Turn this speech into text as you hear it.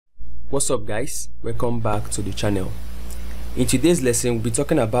What's up guys, welcome back to the channel. In today's lesson we'll be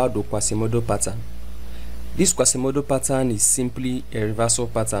talking about the Quasimodo pattern. This Quasimodo pattern is simply a reversal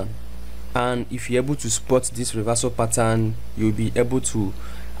pattern, and if you're able to spot this reversal pattern, you'll be able to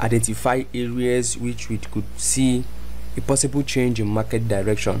identify areas which we could see a possible change in market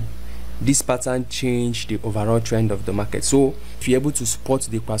direction. This pattern changed the overall trend of the market. So if you're able to spot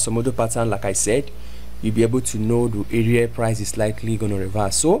the Quasimodo pattern, like I said, you'll be able to know the area price is likely going to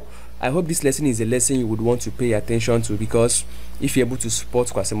reverse. So I hope this lesson is a lesson you would want to pay attention to, because if you're able to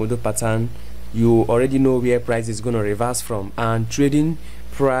spot Quasimodo pattern, you already know where price is going to reverse from, and trading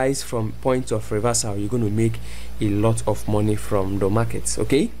price from point of reversal, you're going to make a lot of money from the markets.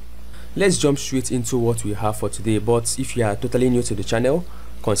 Okay, let's jump straight into what we have for today. But if you are totally new to the channel,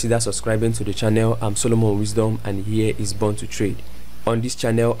 consider subscribing to the channel. I'm Solomon Wisdom, and here is Born to Trade. On this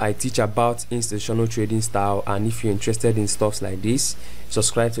channel I teach about institutional trading style, and if you're interested in stuffs like this,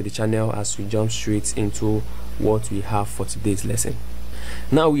 subscribe to the channel as we jump straight into what we have for today's lesson.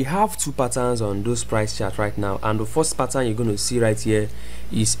 Now we have two patterns on those price chart right now, and the first pattern you're going to see right here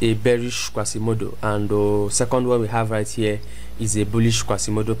is a bearish Quasimodo, and the second one we have right here is a bullish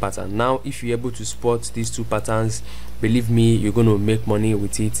Quasimodo pattern. Now if you're able to spot these two patterns, believe me, you're going to make money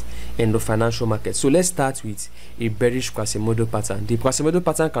with it in the financial market. So let's start with a bearish Quasimodo pattern. The Quasimodo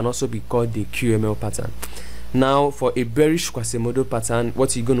pattern can also be called the QML pattern. Now for a bearish Quasimodo pattern,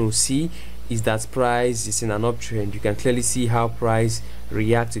 what you're going to see is that price is in an uptrend. You can clearly see how price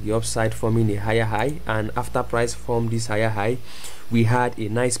react to the upside, forming a higher high, and after price formed this higher high, we had a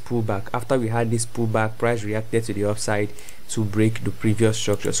nice pullback. After we had this pullback, price reacted to the upside to break the previous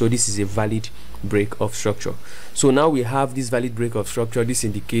structure. So this is a valid break of structure. So now we have this valid break of structure. This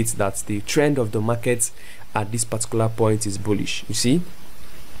indicates that the trend of the market at this particular point is bullish. You see,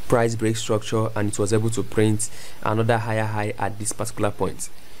 price break structure, and it was able to print another higher high at this particular point.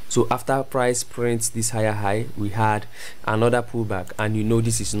 So after price prints this higher high, we had another pullback, and you know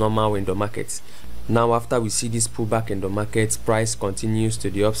this is normal in the market. Now after we see this pullback in the market, price continues to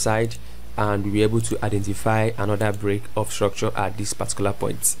the upside, and we're able to identify another break of structure at this particular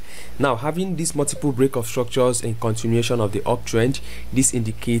point. Now having these multiple break of structures in continuation of the uptrend, this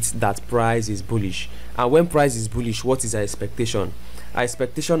indicates that price is bullish. And when price is bullish, what is our expectation? Our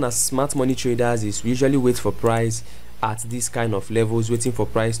expectation as smart money traders is we usually wait for price at this kind of levels, waiting for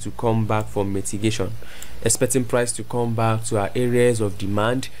price to come back for mitigation, expecting price to come back to our areas of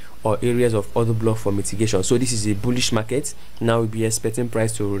demand or areas of order block for mitigation. So this is a bullish market. Now we'll be expecting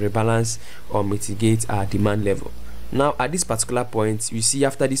price to rebalance or mitigate our demand level. Now at this particular point, you see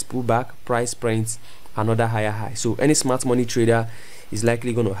after this pullback, price prints another higher high. So any smart money trader is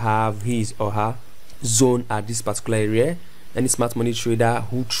likely going to have his or her zone at this particular area. Any smart money trader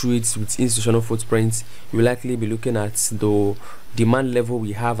who trades with institutional footprints will likely be looking at the demand level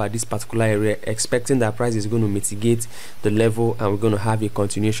we have at this particular area, expecting that price is going to mitigate the level, and we're going to have a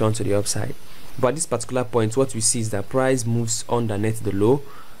continuation to the upside. But at this particular point, what we see is that price moves underneath the low,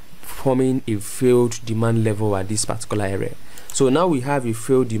 forming a failed demand level at this particular area. So now we have a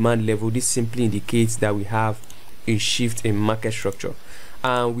failed demand level. This simply indicates that we have a shift in market structure,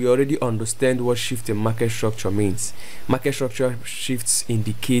 and we already understand what shift in market structure means. Market structure shifts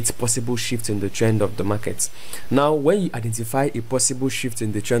indicate possible shift in the trend of the market. Now when you identify a possible shift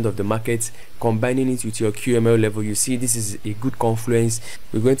in the trend of the market, combining it with your QML level, you see this is a good confluence.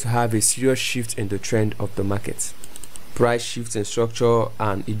 We're going to have a serious shift in the trend of the market. Price shifts in structure,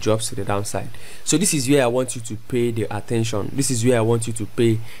 and it drops to the downside. So this is where I want you to pay the attention. This is where I want you to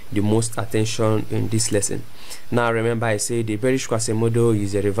pay the most attention in this lesson. Now remember, I say the bearish Quasimodo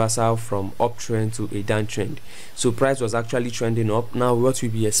is a reversal from uptrend to a downtrend. So price was actually trending up. Now what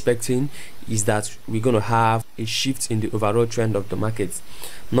we'll be expecting is that we're going to have a shift in the overall trend of the market.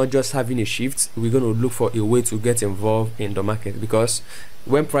 Not just having a shift, we're going to look for a way to get involved in the market, because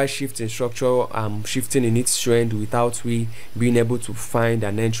when price shifts in structure, shifting in its trend without we being able to find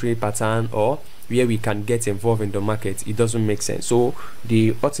an entry pattern or where we can get involved in the market, it doesn't make sense. So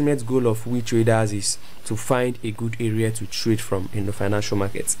the ultimate goal of we traders is to find a good area to trade from in the financial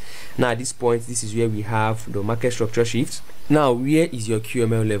markets. Now at this point, this is where we have the market structure shift. Now where is your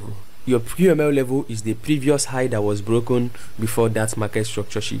QML level? Your QML level is the previous high that was broken before that market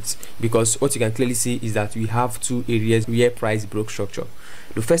structure shifts, because what you can clearly see is that we have two areas where price broke structure.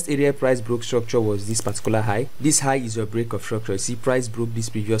 The first area price broke structure was this particular high. This high is your break of structure. You see price broke this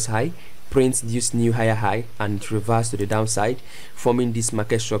previous high, print this new higher high and reverse to the downside, forming this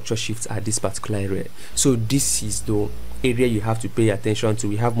market structure shift at this particular area. So this is the area you have to pay attention to.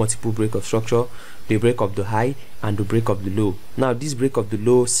 We have multiple break of structure, the break of the high and the break of the low. Now this break of the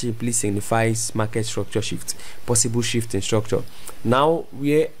low simply signifies market structure shift, possible shift in structure. Now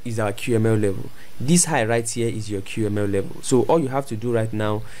where is our QML level? This high right here is your QML level. So all you have to do right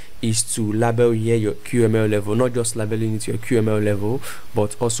now is to label here your QML level, not just labeling it your QML level,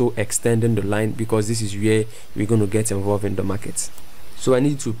 but also extending the line, because this is where we're going to get involved in the market. So I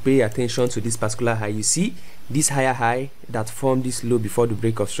need to pay attention to this particular high. You see this higher high that formed this low before the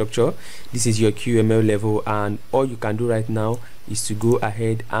break of structure. This is your QML level, and all you can do right now is to go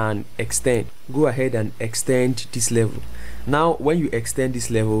ahead and extend. Go ahead and extend this level. Now when you extend this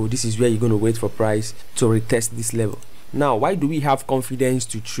level, this is where you're going to wait for price to retest this level. Now why do we have confidence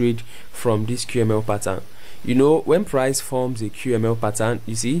to trade from this QML pattern? You know, when price forms a QML pattern,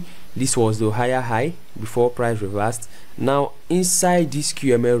 you see this was the higher high before price reversed. Now inside this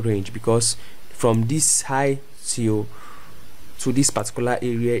QML range, because from this high to this particular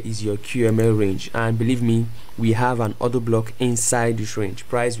area is your QML range, and believe me, we have an order block inside this range.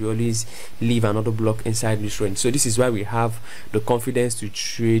 Price will always leave another block inside this range. So this is why we have the confidence to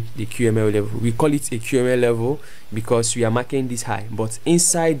trade the QML level. We call it a QML level because we are marking this high, but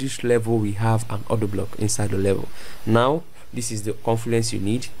inside this level we have an order block inside the level. Now this is the confidence you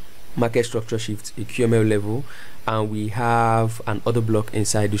need: market structure shift, a QML level, and we have an order block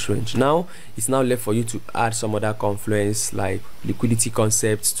inside this range. Now it's now left for you to add some other confluence like liquidity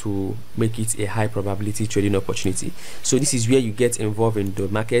concepts to make it a high probability trading opportunity. So this is where you get involved in the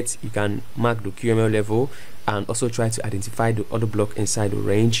market. You can mark the QML level and also try to identify the order block inside the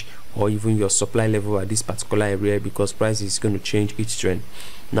range, or even your supply level at this particular area, because price is going to change each trend.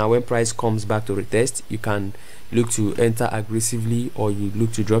 Now when price comes back to retest, you can look to enter aggressively, or you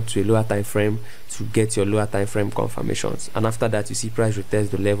look to drop to a lower time frame to get your lower time frame confirmations. And after that, you see price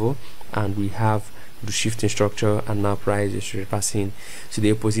retest the level, and we have the shifting structure, and now price is reversing to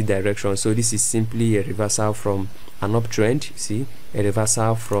the opposite direction. So this is simply a reversal from an uptrend. You see, a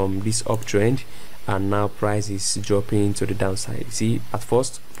reversal from this uptrend, and now price is dropping to the downside. You see, at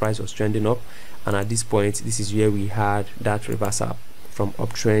first price was trending up, and at this point, this is where we had that reversal from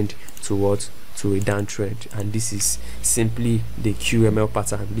uptrend towards to a downtrend, and this is simply the QML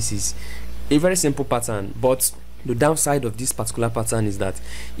pattern. This is a very simple pattern, but the downside of this particular pattern is that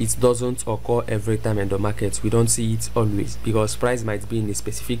it doesn't occur every time in the market. We don't see it always, because price might be in a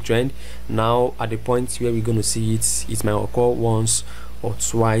specific trend. Now at the point where we're going to see it, it might occur once or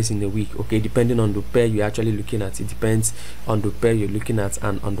twice in a week, okay, depending on the pair you're actually looking at. It depends on the pair you're looking at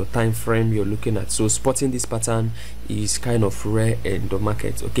and on the time frame you're looking at. So spotting this pattern is kind of rare in the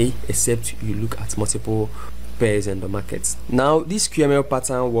market, okay, except you look at multiple pairs in the market. Now this QML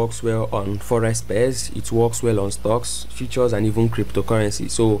pattern works well on forex pairs, it works well on stocks, futures, and even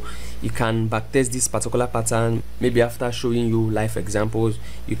cryptocurrency. So you can backtest this particular pattern. Maybe after showing you live examples,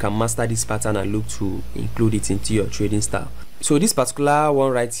 you can master this pattern and look to include it into your trading style. So this particular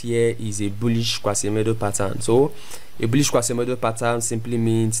one right here is a bullish Quasimodo pattern. So a bullish Quasimodo pattern simply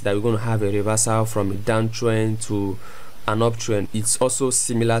means that we're going to have a reversal from a downtrend to an uptrend. It's also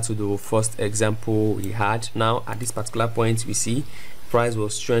similar to the first example we had. Now at this particular point, we see price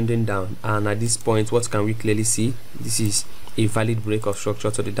was trending down, and at this point, what can we clearly see? This is a valid break of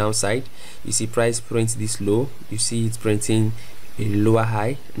structure to the downside. You see price prints this low, you see it's printing a lower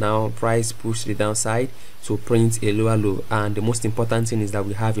high. Now price pushed the downside to print a lower low, and the most important thing is that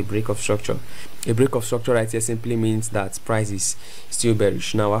we have a break of structure. A break of structure right here simply means that price is still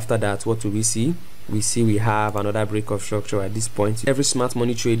bearish. Now after that, what do we see? We have another break of structure at this point. Every smart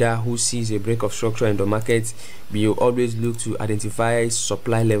money trader who sees a break of structure in the market will always look to identify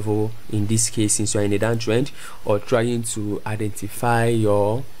supply level, in this case since you're in a downtrend, or trying to identify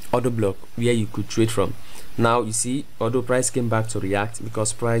your order block where you could trade from. Now you see, although price came back to react,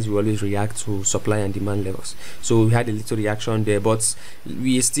 because price will always react to supply and demand levels, so we had a little reaction there, but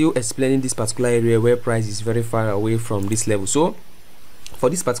we are still explaining this particular area where price is very far away from this level. So for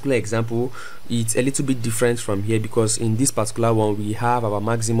this particular example, it's a little bit different from here, because in this particular one we have our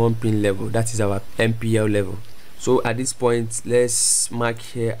maximum pin level, that is our MPL level. So at this point, let's mark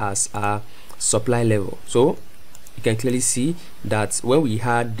here as our supply level. So you can clearly see that when we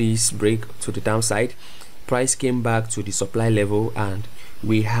had this break to the downside, price came back to the supply level, and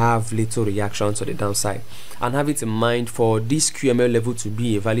we have little reaction to the downside. And have it in mind, for this QML level to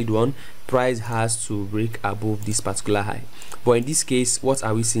be a valid one, price has to break above this particular high. But in this case, what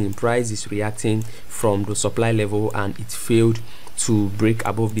are we seeing? Price is reacting from the supply level, and it failed to break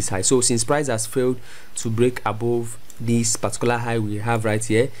above this high. So since price has failed to break above this particular high we have right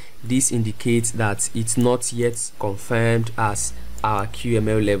here, this indicates that it's not yet confirmed as our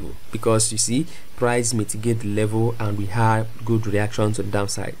QML level, because you see price mitigate the level and we had good reaction to the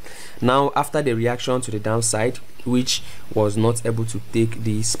downside. Now after the reaction to the downside, which was not able to take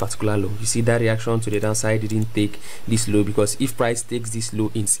this particular low, you see that reaction to the downside didn't take this low, because if price takes this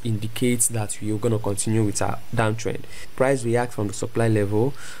low, it indicates that we are going to continue with our downtrend. Price react from the supply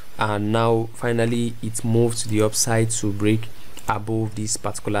level, and now finally it moved to the upside to break above this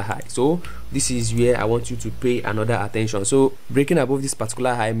particular high. So this is where I want you to pay another attention. So breaking above this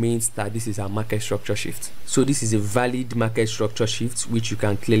particular high means that this is a market structure shift. So this is a valid market structure shift, which you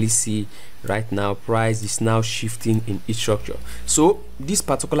can clearly see right now. Price is now shifting in its structure. So this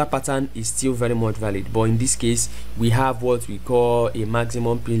particular pattern is still very much valid, but in this case we have what we call a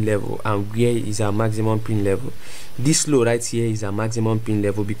maximum pin level. And where is our maximum pin level? This low right here is our maximum pin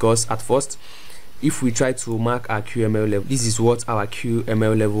level, because at first, if we try to mark our QML level, this is what our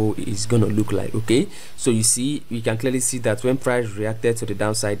QML level is gonna look like. Okay, so you see, we can clearly see that when price reacted to the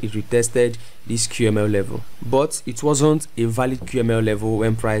downside, it retested this QML level, but it wasn't a valid QML level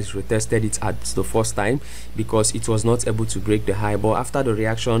when price retested it at the first time, because it was not able to break the high. But after the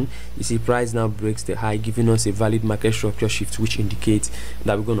reaction, you see price now breaks the high, giving us a valid market structure shift, which indicates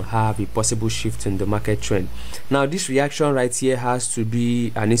that we're going to have a possible shift in the market trend. Now this reaction right here has to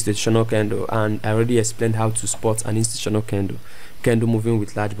be an institutional candle, and I already explained how to spot an institutional candle moving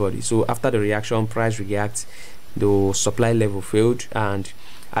with large body. So after the reaction, price reacts, the supply level failed, and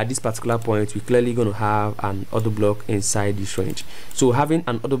at this particular point we're clearly going to have an order block inside this range. So having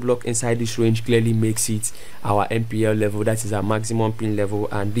an order block inside this range clearly makes it our MPL level, that is our maximum pin level,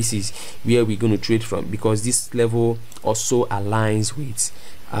 and this is where we're going to trade from, because this level also aligns with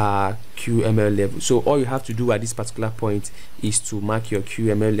QML level. So all you have to do at this particular point is to mark your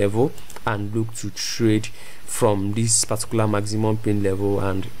QML level and look to trade from this particular maximum pin level,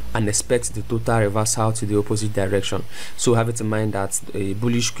 and expect the total reversal to the opposite direction. So have it in mind that a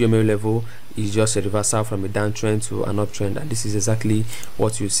bullish QML level is just a reversal from a downtrend to an uptrend, and this is exactly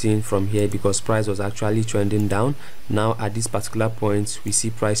what you're seeing from here, because price was actually trending down. Now at this particular point we see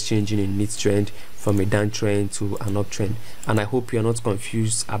price changing in its trend from a downtrend to an uptrend, and I hope you're not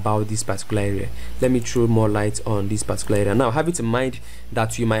confused about this particular area. Let me throw more light on this particular area. Now have it in mind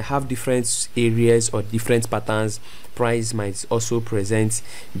that you might have different areas or different patterns. Price might also present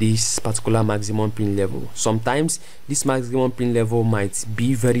this particular maximum pin level. Sometimes this maximum pin level might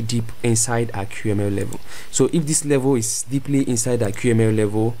be very deep inside our QML level. So if this level is deeply inside our QML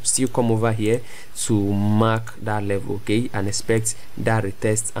level, still come over here to mark that level, okay, and expect that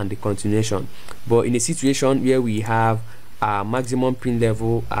retest and the continuation. But in a situation where we have our maximum pin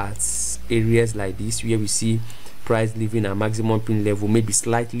level at areas like this, where we see price leaving a maximum pin level maybe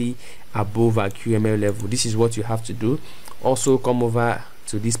slightly above our QML level, this is what you have to do. Also come over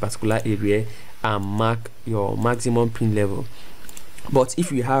to this particular area and mark your maximum pin level. But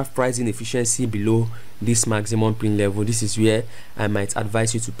if you have price inefficiency below this maximum pin level, this is where I might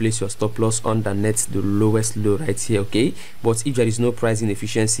advise you to place your stop loss underneath the lowest low right here, okay? But if there is no price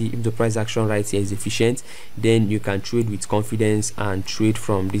inefficiency, if the price action right here is efficient, then you can trade with confidence and trade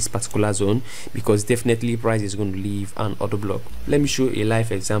from this particular zone, because definitely price is going to leave an order block. Let me show a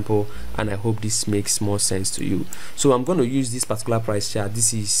live example, and I hope this makes more sense to you. So I'm going to use this particular price chart.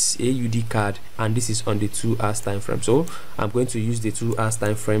 This is AUD card, and this is on the 2 hours time frame. So I'm going to use the 2 hours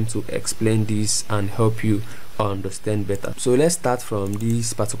time frame to explain this and help you understand better. So let's start from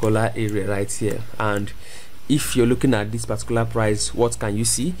this particular area right here, and if you're looking at this particular price, what can you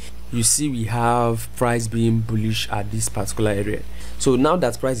see? You see we have price being bullish at this particular area. So now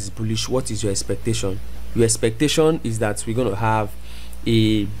that price is bullish, what is your expectation? Your expectation is that we're going to have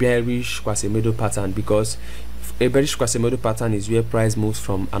a bearish Quasimodo pattern, because a bearish Quasimodo pattern is where price moves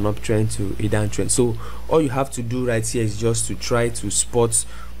from an uptrend to a downtrend. So all you have to do right here is just to try to spot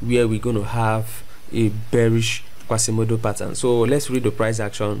where we're going to have a bearish Quasimodo pattern. So let's read the price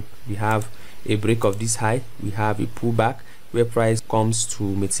action. We have a break of this high, we have a pullback where price comes to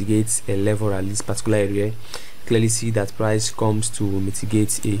mitigate a level at this particular area. Clearly see that price comes to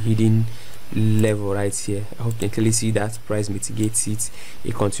mitigate a hidden level right here. I hope you can clearly see that price mitigates it,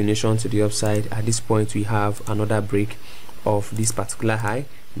 a continuation to the upside. At this point we have another break of this particular high.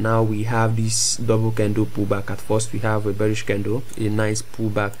 Now we have this double candle pullback. At first we have a bearish candle, a nice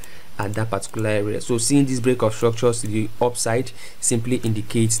pullback at that particular area. So seeing this break of structures to the upside simply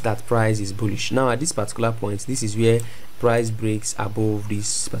indicates that price is bullish. Now at this particular point, this is where price breaks above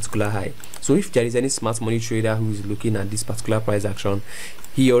this particular high. So if there is any smart money trader who is looking at this particular price action,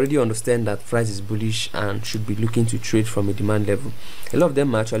 he already understands that price is bullish and should be looking to trade from a demand level. A lot of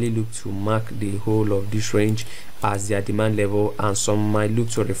them actually look to mark the whole of this range as their demand level, and some might look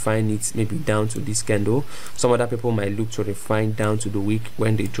to refine it maybe down to this candle. Some other people might look to refine down to the week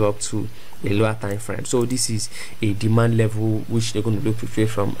when they drop to a lower time frame. So this is a demand level which they're going to look to trade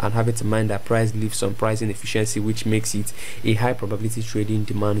from, and have it in mind that price leaves some pricing efficiency, which makes it a high probability trading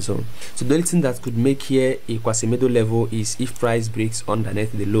demand zone. So the only thing that could make here a Quasimodo level is if price breaks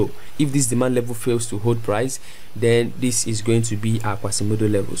underneath the low. If this demand level fails to hold price, then this is going to be a Quasimodo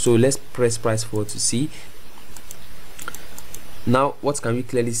level. So let's press price forward to see. Now what can we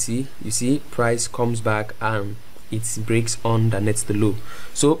clearly see? You see price comes back and it breaks underneath the low.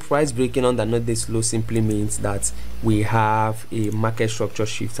 So price breaking underneath this low simply means that we have a market structure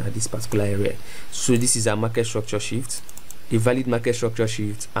shift at this particular area. So this is a market structure shift, a valid market structure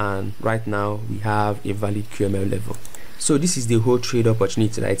shift, and right now we have a valid QML level. So this is the whole trade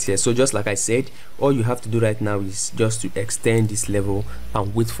opportunity right here. So just like I said, all you have to do right now is just to extend this level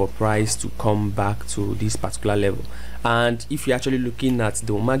and wait for price to come back to this particular level. And if you're actually looking at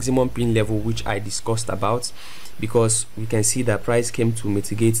the maximum pin level, which I discussed about, because we can see that price came to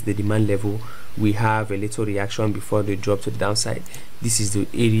mitigate the demand level, we have a little reaction before they drop to the downside. This is the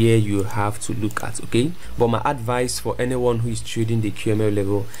area you have to look at, okay? But my advice for anyone who is trading the QML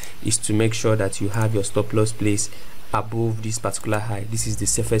level is to make sure that you have your stop loss place above this particular high. This is the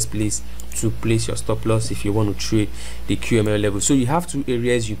safest place to place your stop loss if you want to trade the QML level. So you have two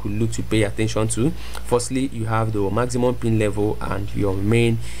areas you could look to pay attention to. Firstly, you have the maximum pin level and your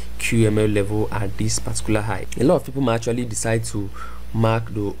main QML level at this particular high. A lot of people might actually decide to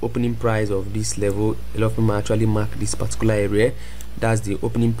mark the opening price of this level. A lot of people might actually mark this particular area. That's the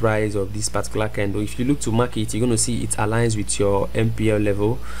opening price of this particular candle. If you look to mark it, you're going to see it aligns with your MPL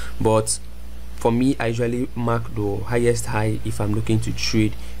level, but for me, I usually mark the highest high if I'm looking to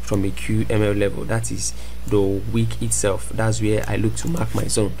trade from a QML level. That is the week itself. That's where I look to mark my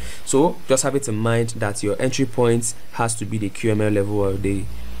zone. So just have it in mind that your entry point has to be the QML level or the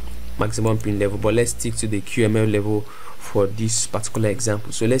maximum pin level. But let's stick to the QML level for this particular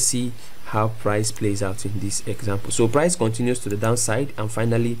example. So let's see how price plays out in this example. So price continues to the downside, and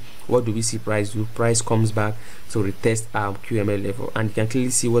finally what do we see price do? Price comes back to retest our QML level, and you can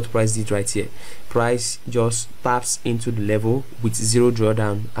clearly see what price did right here. Price just taps into the level with zero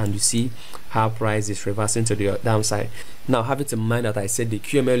drawdown, and you see how price is reversing to the downside. Now have it in mind that I said the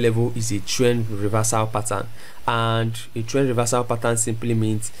QML level is a trend reversal pattern, and a trend reversal pattern simply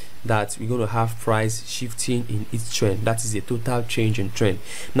means that we're going to have price shifting in its trend. That is a total change in trend.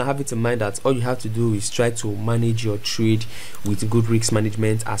 Now have it in mind that all you have to do is try to manage your trade with good risk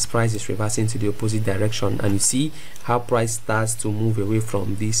management as price is reversing to the opposite direction, and you see how price starts to move away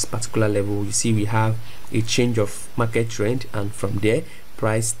from this particular level. You see we have a change of market trend, and from there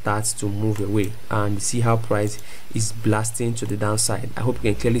price starts to move away, and you see how price is blasting to the downside. I hope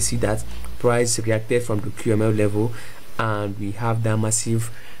you can clearly see that price reacted from the QML level, and we have that massive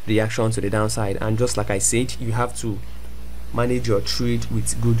reaction to the downside. And just like I said, you have to manage your trade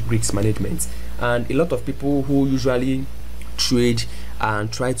with good risk management. And a lot of people who usually trade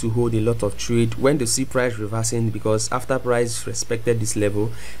and try to hold a lot of trade, when they see price reversing, because after price respected this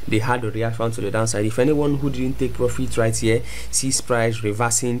level, they had a reaction to the downside. If anyone who didn't take profit right here sees price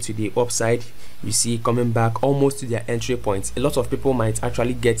reversing to the upside, you see coming back almost to their entry point, a lot of people might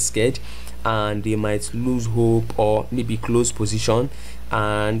actually get scared and they might lose hope or maybe close position.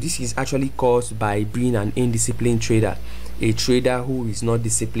 And this is actually caused by being an indisciplined trader, a trader who is not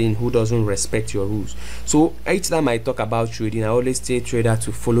disciplined, who doesn't respect your rules. So each time I talk about trading, I always tell trader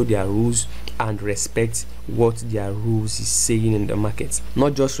to follow their rules and respect what their rules is saying in the market.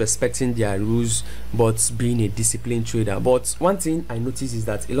 Not just respecting their rules, but being a disciplined trader. But one thing I notice is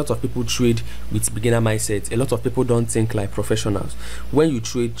that a lot of people trade with beginner mindset. A lot of people don't think like professionals. When you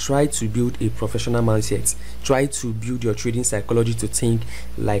trade, try to build a professional mindset. Try to build your trading psychology to think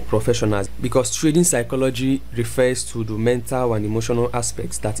like professionals, because trading psychology refers to the mental and emotional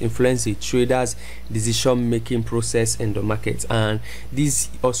aspects that influence a trader's decision-making process in the market, and this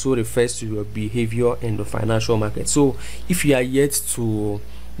also refers to your behavior in the financial market. So if you are yet to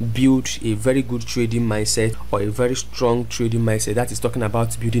build a very good trading mindset or a very strong trading mindset, that is talking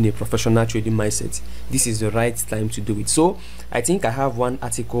about building a professional trading mindset, this is the right time to do it. So I think I have one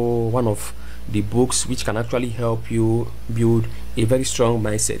article, one of the books which can actually help you build a very strong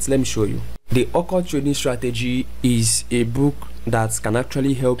mindset. Let me show you. The Occult Trading Strategy is a book that can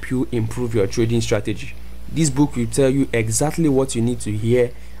actually help you improve your trading strategy. This book will tell you exactly what you need to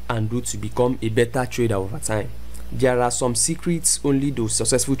hear and do to become a better trader over time. There are some secrets only those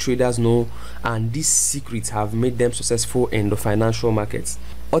successful traders know, and these secrets have made them successful in the financial markets.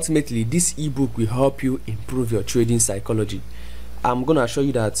 Ultimately, this ebook will help you improve your trading psychology. I'm gonna show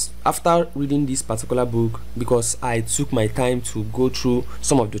you that after reading this particular book, because I took my time to go through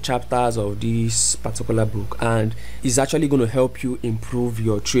some of the chapters of this particular book, and it's actually going to help you improve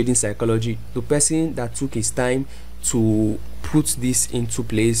your trading psychology. The person that took his time to put this into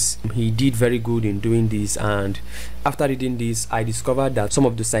place, he did very good in doing this, and after reading this, I discovered that some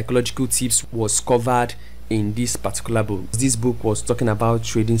of the psychological tips was covered in this particular book. This book was talking about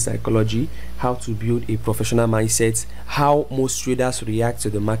trading psychology, how to build a professional mindset, how most traders react to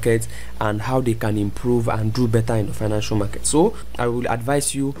the market, and how they can improve and do better in the financial market. So I will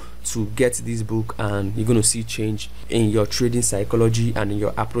advise you to get this book, and you're going to see change in your trading psychology and in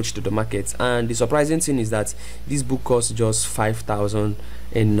your approach to the market. And the surprising thing is that this book costs just 5,000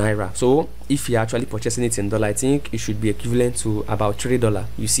 in naira. So if you're actually purchasing it in dollar, I think it should be equivalent to about $3.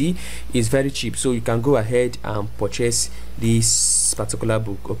 You see, it's very cheap, so you can go ahead and purchase this particular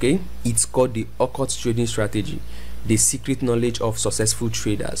book. Okay, it's called The Occult Trading Strategy, the secret knowledge of successful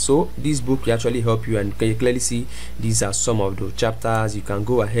traders. So this book will actually help you, and you can clearly see these are some of the chapters. You can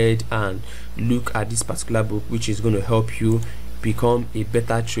go ahead and look at this particular book, which is going to help you become a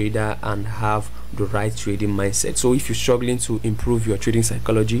better trader and have the right trading mindset. So if you're struggling to improve your trading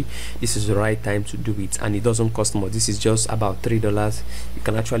psychology, this is the right time to do it, and it doesn't cost much. This is just about $3. You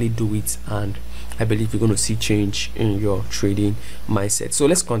can actually do it, and I believe you're going to see change in your trading mindset. So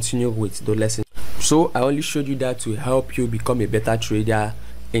let's continue with the lesson. So I only showed you that to help you become a better trader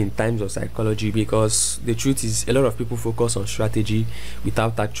in times of psychology, because the truth is a lot of people focus on strategy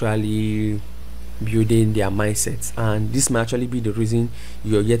without actually building their mindsets, and this may actually be the reason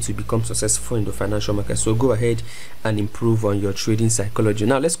you're yet to become successful in the financial market. So go ahead and improve on your trading psychology.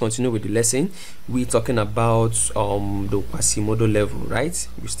 Now let's continue with the lesson. We're talking about the Quasimodo level, right?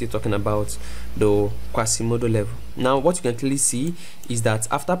 We're still talking about the Quasimodo level. Now what you can clearly see is that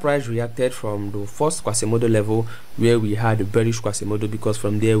after price reacted from the first Quasimodo level, where we had a bearish Quasimodo, because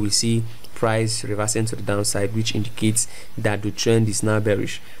from there we see price reversing to the downside, which indicates that the trend is now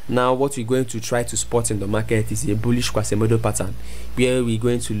bearish. Now what we're going to try to spot in the market is a bullish Quasimodo pattern, where we're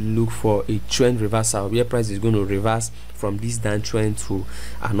going to look for a trend reversal, where price is going to reverse from this downtrend to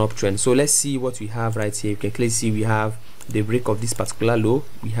an uptrend. So let's see what we have right here. You can clearly see we have the break of this particular low,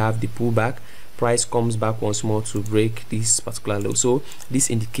 we have the pullback, price comes back once more to break this particular low. So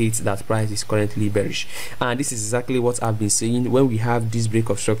this indicates that price is currently bearish, and this is exactly what I've been saying. When we have this break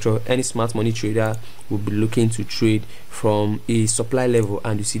of structure, any smart money trader will be looking to trade from a supply level,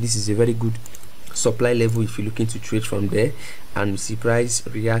 and you see this is a very good supply level if you're looking to trade from there. And we see price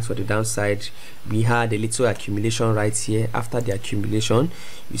react for the downside. We had a little accumulation right here. After the accumulation,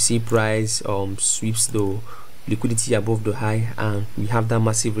 you see price sweeps the liquidity above the high, and we have that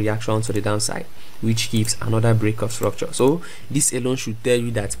massive reaction to the downside, which gives another break of structure. So this alone should tell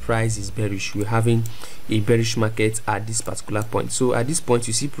you that price is bearish. We're having a bearish market at this particular point. So at this point,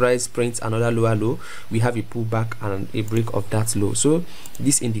 you see price prints another lower low, we have a pullback and a break of that low. So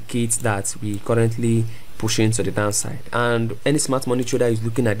this indicates that we currently pushing to the downside, and any smart money trader is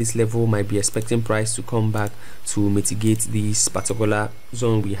looking at this level might be expecting price to come back to mitigate this particular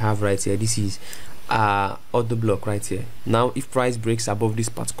zone we have right here. This is order block right here. Now if price breaks above this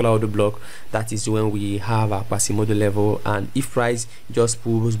particular order block, that is when we have our Quasimodo level, and if price just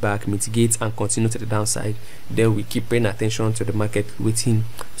pulls back, mitigates and continue to the downside, then we keep paying attention to the market, waiting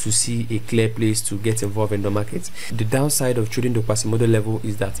to see a clear place to get involved in the market. The downside of trading the Quasimodo level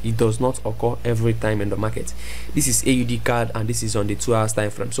is that it does not occur every time in the market. This is AUD card, and this is on the 2 hours time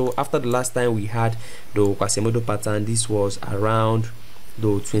frame. So after the last time we had the Quasimodo pattern, this was around the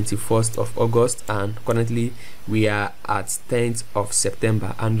 21st of August, and currently we are at 10th of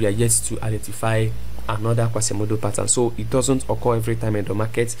September, and we are yet to identify another Quasimodo pattern. So it doesn't occur every time in the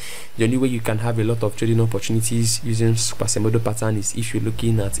market. The only way you can have a lot of trading opportunities using Quasimodo pattern is if you're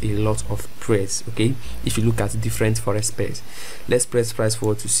looking at a lot of pairs. Okay, if you look at different forex pairs. Let's press price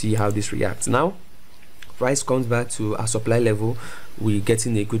forward to see how this reacts. Now price comes back to our supply level, we're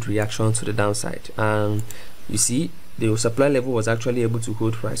getting a good reaction to the downside, and you see the supply level was actually able to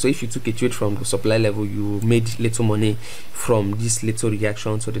hold price. So if you took a trade from the supply level, you made little money from this little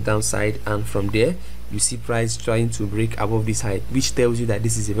reaction to the downside, and from there you see price trying to break above this high, which tells you that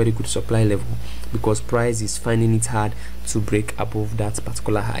this is a very good supply level, because price is finding it hard to break above that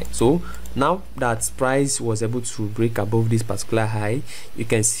particular high. So now that price was able to break above this particular high, you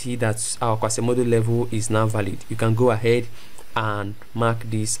can see that our Quasimodo level is now valid. You can go ahead and mark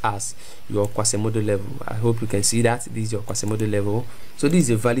this as your Quasimodo level. I hope you can see that this is your Quasimodo level. So this is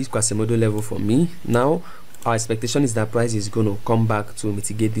a valid Quasimodo level for me. Now our expectation is that price is going to come back to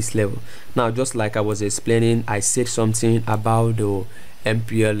mitigate this level. Now, just like I was explaining, I said something about the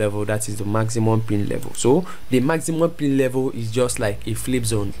MPL level, that is the maximum pin level. So the maximum pin level is just like a flip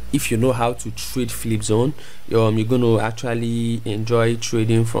zone. If you know how to trade flip zone, you're going to actually enjoy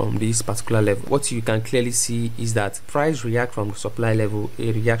trading from this particular level. What you can clearly see is that price react from the supply level,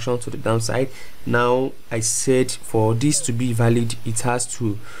 a reaction to the downside. Now, I said for this to be valid, it has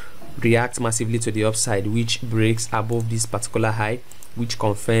to react massively to the upside, which breaks above this particular high, which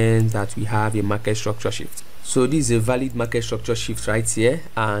confirms that we have a market structure shift. So this is a valid market structure shift right here,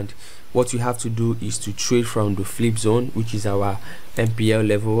 and what you have to do is to trade from the flip zone, which is our MPL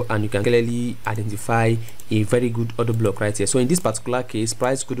level, and you can clearly identify a very good order block right here. So in this particular case,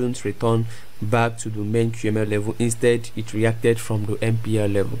 price couldn't return back to the main QML level. Instead, it reacted from the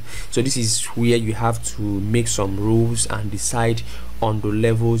MPL level. So this is where you have to make some rules and decide on the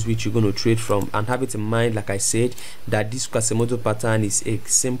levels which you're going to trade from, and have it in mind, like I said, that this Quasimodo pattern is a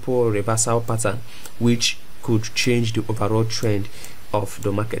simple reversal pattern which could change the overall trend of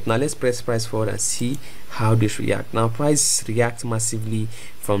the market. Now let's press price forward and see how this react. Now price react massively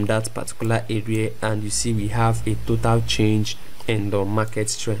from that particular area, and you see we have a total change in the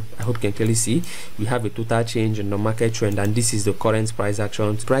market trend. I hope you can clearly see we have a total change in the market trend, and this is the current price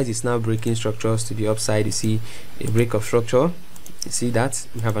action. Price is now breaking structures to the upside. You see a break of structure, you see that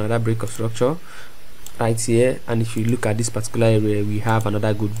we have another break of structure right here, and if you look at this particular area, we have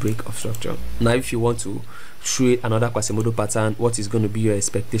another good break of structure. Now if you want to trade another Quasimodo pattern, what is going to be your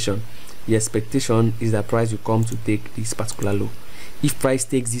expectation? The expectation is that price will come to take this particular low. If price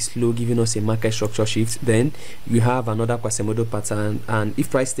takes this low, giving us a market structure shift, then you have another Quasimodo pattern, and if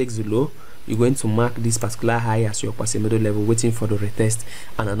price takes the low, you're going to mark this particular high as your Quasimodo level, waiting for the retest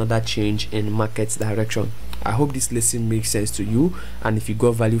and another change in market direction. I hope this lesson makes sense to you, and if you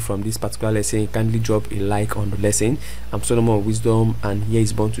got value from this particular lesson, kindly drop a like on the lesson. I'm Solomon Wisdom, and here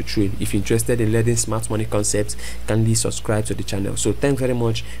is Born to Trade. If you're interested in learning smart money concepts, kindly subscribe to the channel. So thanks very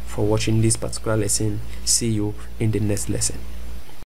much for watching this particular lesson. See you in the next lesson.